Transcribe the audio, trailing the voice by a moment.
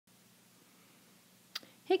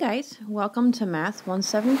Hey guys, welcome to Math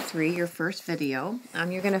 173, your first video.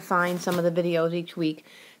 You're going to find some of the videos each week.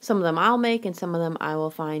 Some of them I'll make and some of them I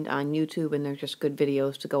will find on YouTube, and they're just good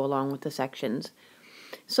videos to go along with the sections.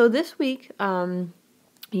 So this week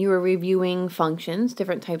you are reviewing functions,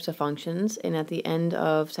 different types of functions, and at the end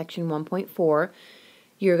of section 1.4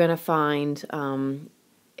 you're going to find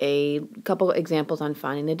a couple examples on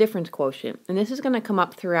finding the difference quotient. And this is going to come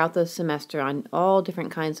up throughout the semester on all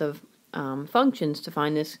different kinds of functions to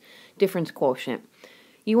find this difference quotient.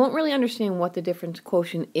 You won't really understand what the difference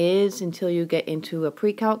quotient is until you get into a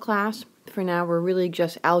pre-calc class. For now, we're really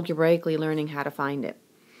just algebraically learning how to find it.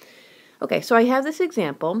 Okay, so I have this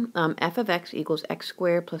example, f of x equals x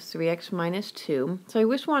squared plus 3x minus 2. So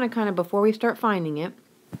I just want to kind of, before we start finding it,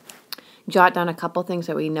 jot down a couple things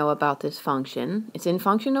that we know about this function. It's in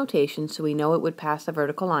function notation, so we know it would pass the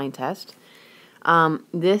vertical line test.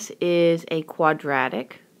 This is a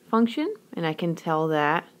quadratic function, and I can tell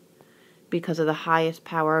that because of the highest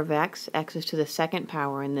power of x. X is to the second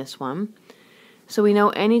power in this one. So we know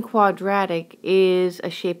any quadratic is a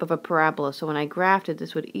shape of a parabola. So when I graphed it,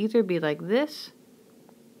 this would either be like this,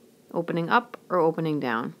 opening up, or opening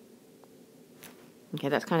down. Okay,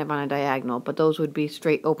 that's kind of on a diagonal, but those would be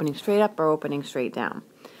opening straight up or opening straight down.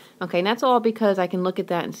 Okay, and that's all because I can look at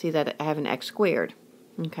that and see that I have an x squared.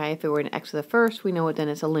 Okay, if it were an x to the first, we know it then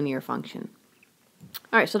it's a linear function.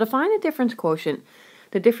 Alright, so to find the difference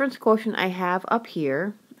quotient I have up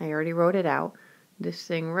here, I already wrote it out. This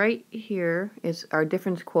thing right here is our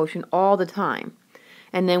difference quotient all the time.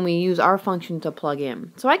 And then we use our function to plug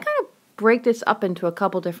in. So I kind of break this up into a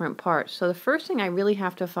couple different parts. So the first thing I really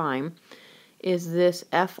have to find is this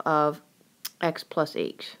f of x plus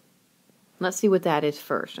h. Let's see what that is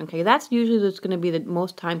first. Okay, that's usually what's going to be the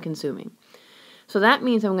most time consuming. So that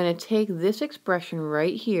means I'm going to take this expression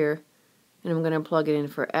right here and I'm going to plug it in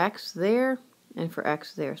for x there and for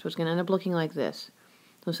x there. So it's going to end up looking like this.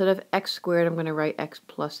 So instead of x squared, I'm going to write x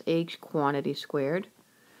plus h quantity squared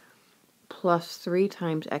plus 3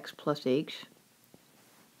 times x plus h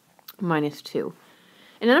minus 2.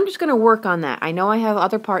 And then I'm just going to work on that. I know I have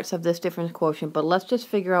other parts of this difference quotient, but let's just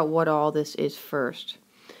figure out what all this is first.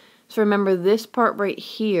 So remember, this part right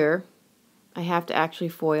here, I have to actually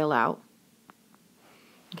FOIL out.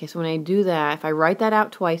 Okay, so when I do that, if I write that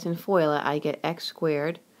out twice and FOIL it, I get x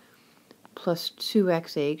squared plus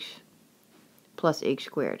 2xh plus h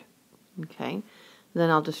squared. Okay, then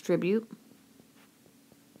I'll distribute.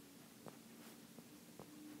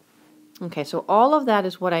 Okay, so all of that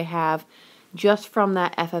is what I have just from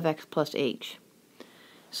that f of x plus h.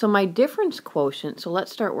 So my difference quotient, so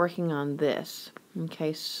let's start working on this.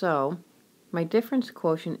 Okay, so my difference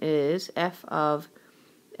quotient is f of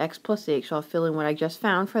x plus h, so I'll fill in what I just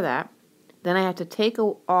found for that. Then I have to take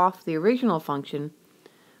off the original function,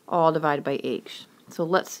 all divided by h. So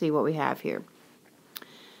let's see what we have here.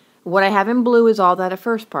 What I have in blue is all that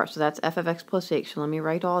first part, so that's f of x plus h. So let me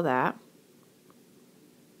write all that.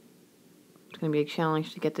 It's going to be a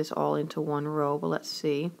challenge to get this all into one row, but let's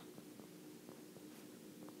see.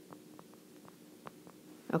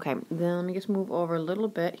 Okay, then let me just move over a little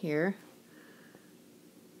bit here.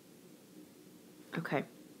 Okay.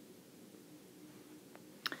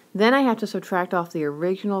 Then I have to subtract off the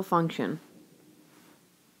original function.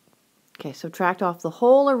 Okay, subtract off the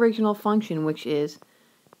whole original function, which is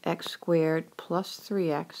x squared plus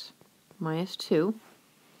 3x minus 2,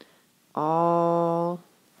 all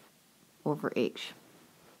over h.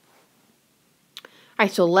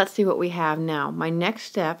 Alright, so let's see what we have now. My next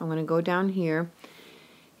step, I'm going to go down here,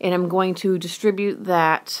 and I'm going to distribute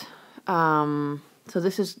that. So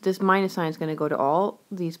this minus sign is going to go to all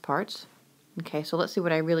these parts. Okay, so let's see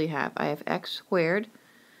what I really have. I have x squared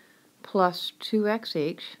plus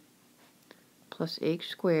 2xh plus h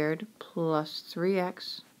squared plus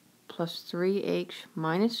 3x plus 3h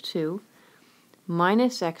minus 2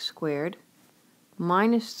 minus x squared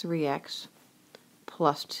minus 3x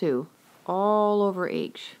plus 2 all over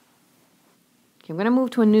h. Okay, I'm going to move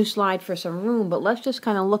to a new slide for some room, but let's just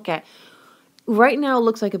kind of look at, right now it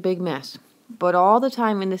looks like a big mess. But all the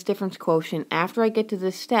time in this difference quotient, after I get to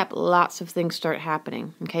this step, lots of things start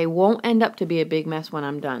happening. Okay, won't end up to be a big mess when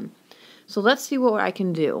I'm done. So let's see what I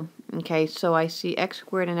can do. Okay, so I see x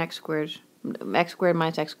squared and x squared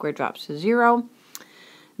minus x squared drops to 0.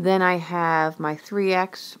 Then I have my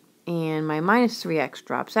 3x and my minus 3x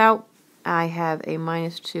drops out. I have a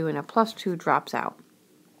minus 2 and a plus 2 drops out.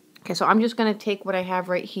 Okay, so I'm just going to take what I have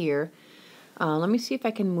right here. Let me see if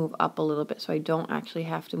I can move up a little bit so I don't actually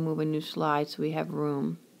have to move a new slide so we have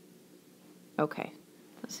room. Okay,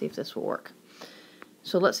 let's see if this will work.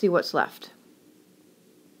 So let's see what's left.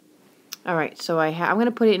 Alright, so I'm going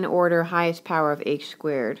to put it in order highest power of h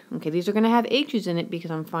squared. Okay, these are going to have h's in it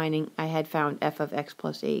because I had found f of x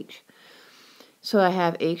plus h. So I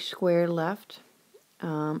have h squared left.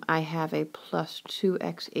 I have a plus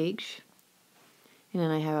 2xh. And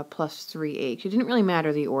then I have a plus 3h. It didn't really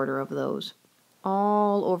matter the order of those.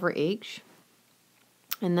 All over h.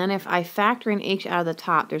 And then if I factor in h out of the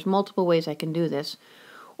top, there's multiple ways I can do this.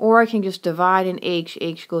 Or I can just divide in h.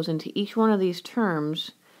 H goes into each one of these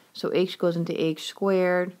terms. So h goes into h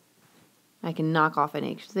squared. I can knock off an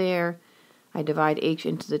h there. I divide h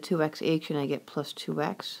into the 2xh and I get plus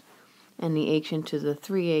 2x. And the h into the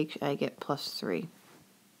 3h, I get plus 3.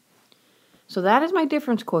 So that is my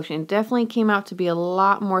difference quotient. It definitely came out to be a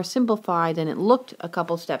lot more simplified than it looked a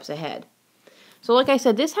couple steps ahead. So like I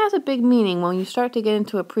said, this has a big meaning. When you start to get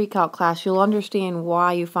into a pre-calc class, you'll understand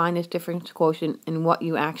why you find this difference quotient and what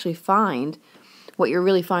you actually find, what you're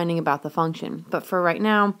really finding about the function. But for right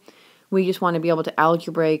now, we just want to be able to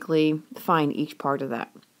algebraically find each part of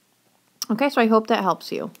that. Okay, so I hope that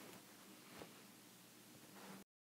helps you.